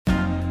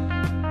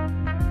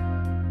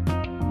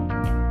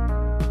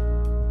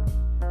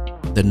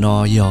The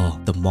Noyo,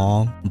 The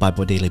Mom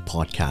Bible Daily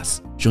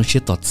Podcast. Chúng sẽ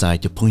tọt dài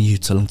cho phong yêu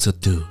cho lông sơ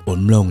tử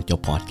ổn lông cho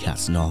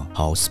podcast nó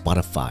hậu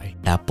Spotify,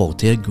 Apple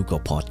thế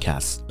Google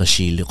Podcast là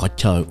chỉ lựa khó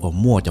chơi ở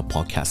mua cho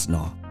podcast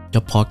nó. Cho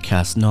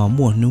podcast nó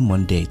mua nú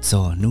Monday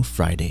cho nú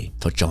Friday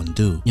thôi chọn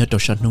đủ nhớ đầu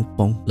sáng nú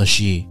bông là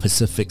chỉ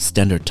Pacific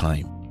Standard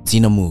Time. Chỉ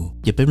nó mù,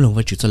 giờ bấm lông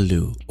với chữ cho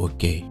lửa,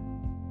 ok.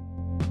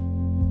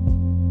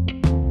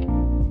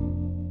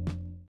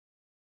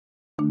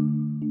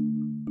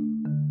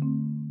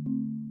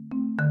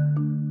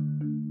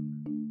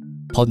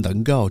 Hòn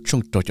đằng gạo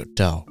trong trò chợ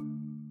trào,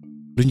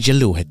 luôn dễ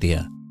lưu hay tiệt,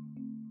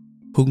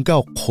 hung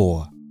gạo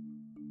khô,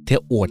 theo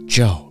ổ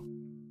trào,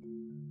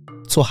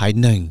 số hải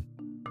nâng,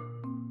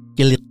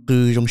 giờ liệt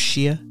cư trong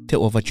xía theo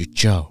ổ vật chữ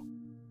trào,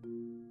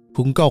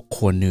 hung gạo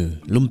khô nữ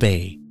luôn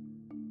bề,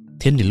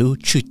 theo nữ lưu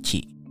chữ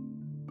chỉ,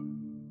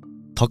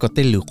 thọ có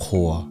tên lưu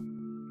khô,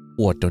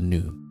 ổ đồ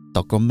nữ,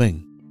 tao có mình,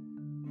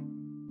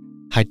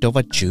 hai đồ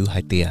vật chữ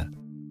hay tiệt,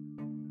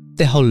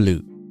 theo hậu lưu,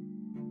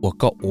 ổ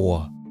có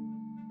ổ.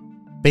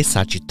 Bây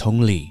giờ chỉ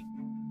thông lý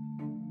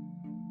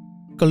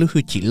có lúc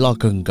chỉ lo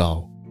gần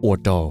gạo ổ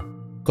đồ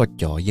có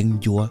cho dân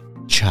vua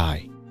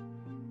trai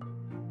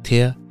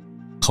thế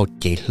เขา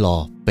chỉ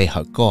lo bây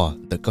họ có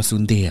được có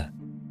xuân địa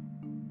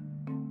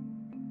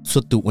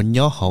suốt tụ anh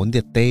nhớ họ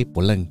địa tây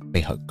bộ lần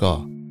bây họ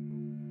có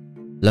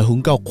là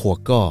hung gạo khổ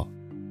có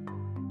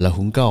là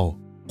hung gạo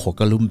khổ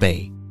có lùm bể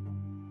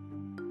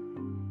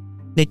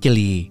nên chỉ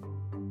li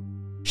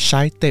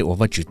sai tây ở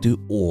vào chữ tư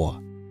ổ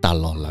ta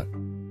lo lại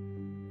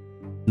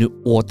nếu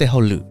ổ tê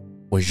hậu lự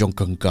ở trong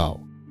cơn gạo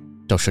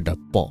tao sẽ đập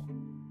bỏ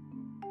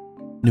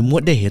nếu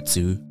muốn để hết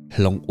chữ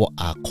lòng ổ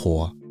á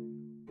khó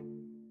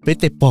bé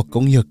tê bỏ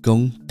công nhờ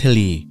công thế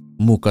li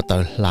mua có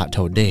tao lạ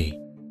thầu đề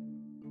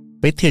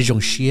bé thế trong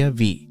xía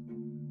vị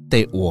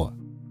tê ổ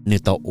nếu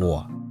tao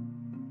ổ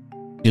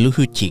nếu lúc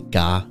chỉ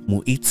cả mua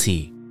ít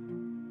gì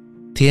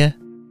thế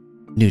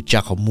nếu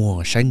cha họ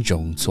mua sáng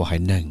rộng số hai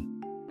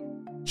nâng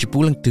chỉ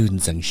bù lầnตื่น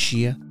rằng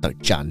xía tao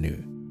trả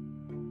nữa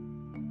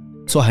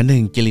số hai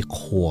nâng chỉ li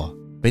khổ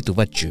bé tụ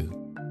vật chữ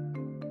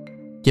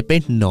chỉ bé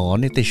nó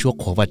nên tê số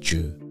khổ vật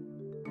chữ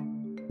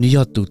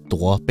nếu tụ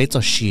tổ bé cho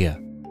xia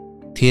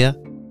thế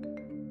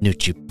nếu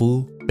chỉ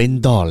bù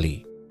bên đỏ li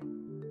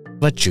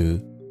vật chữ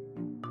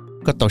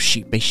có tao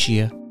xị bé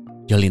xia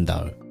do linh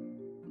đạo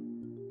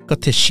có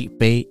thể xị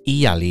bé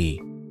ý à li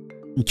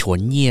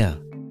chuẩn nhia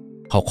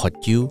học khó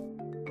chịu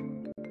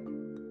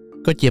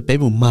có chỉ bé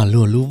một mà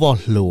lùa lú vò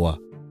lùa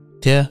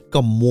thế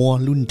có mua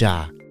luôn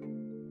đà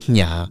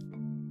nhà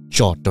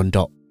cho đồn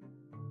đọ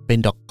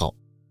bên đọ cọ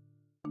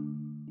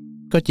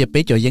có chỉ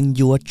bé cho dân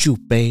vua chu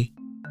bé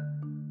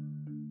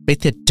bé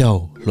thiệt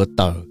trâu lúa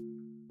tờ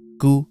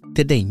cú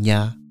thế đây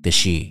nhà thế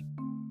gì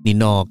nị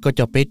nó có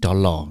cho bé trọ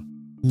lò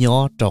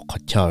nhỏ trọ khó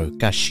chờ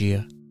ca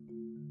xia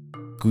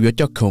cú yếu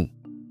cho không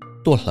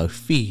tua lỡ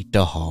phi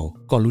trọ họ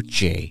có lú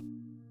chè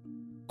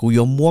cú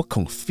yếu mua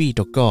không phi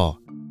trọ có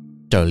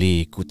trở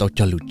li cú tao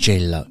cho lú chè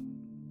lợ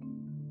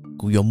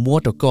cú yếu mua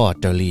trọ có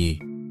trở li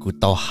cú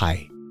tao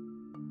hại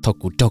thọ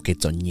cú trâu cái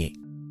chọn nhẹ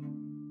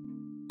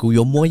cú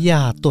yếu mua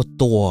ya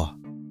tua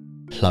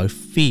lỡ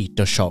phi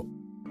cho sậu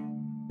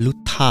lút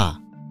tha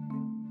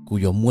cú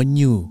yếu mua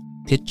nhu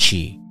thiết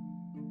chỉ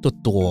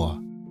tua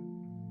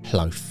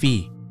lỡ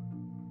phi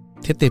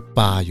thiết tê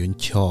ba yun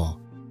cho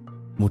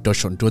một trò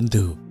sọn trốn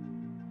từ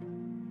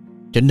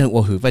cho nên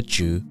ô hử vật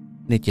chữ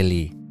nên chỉ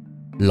li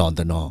lòn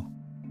từ nó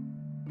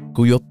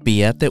cú yếu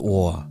bía tê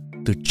ô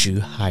từ chữ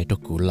hai cho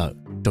cú lợ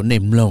cho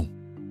nêm lông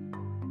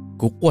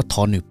cú qua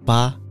thọ nữ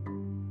ba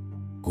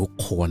cú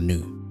khổ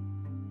nữ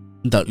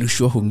đợi lúc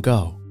số hung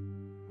gạo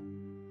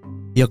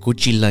giờ cú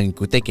chỉ lần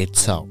cú tay kẹt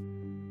sạo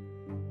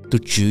tu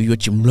chữ vô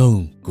chìm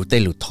lông cú tay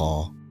lù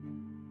thọ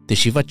thì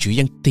chỉ vật chữ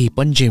ยัง tì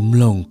bắn chìm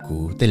lông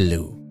cú tay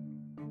lù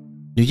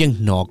nếu ยัง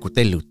nọ cú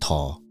tay lù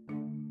thọ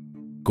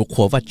cú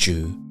khổ vật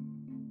chữ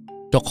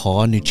cho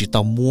khó nếu chỉ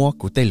tao mua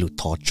cú tay lù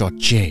thọ cho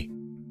chê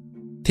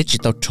thế chỉ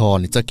tao trò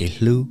nếu cho cái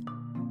lù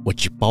và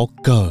chỉ bao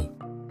cờ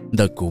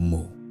đợi cú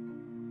mù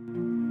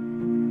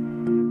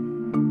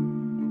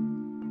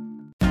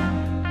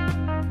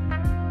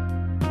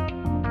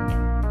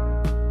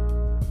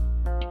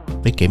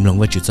bé kém lòng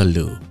với chữ cho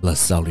lửa là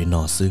sao để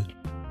nó sư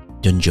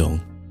dân dòng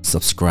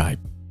subscribe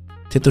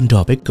thế tuần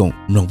đó bé cộng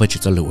lòng với chữ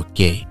cho lửa ok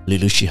lửa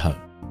lửa chỉ hở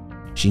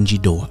xin chỉ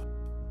đồ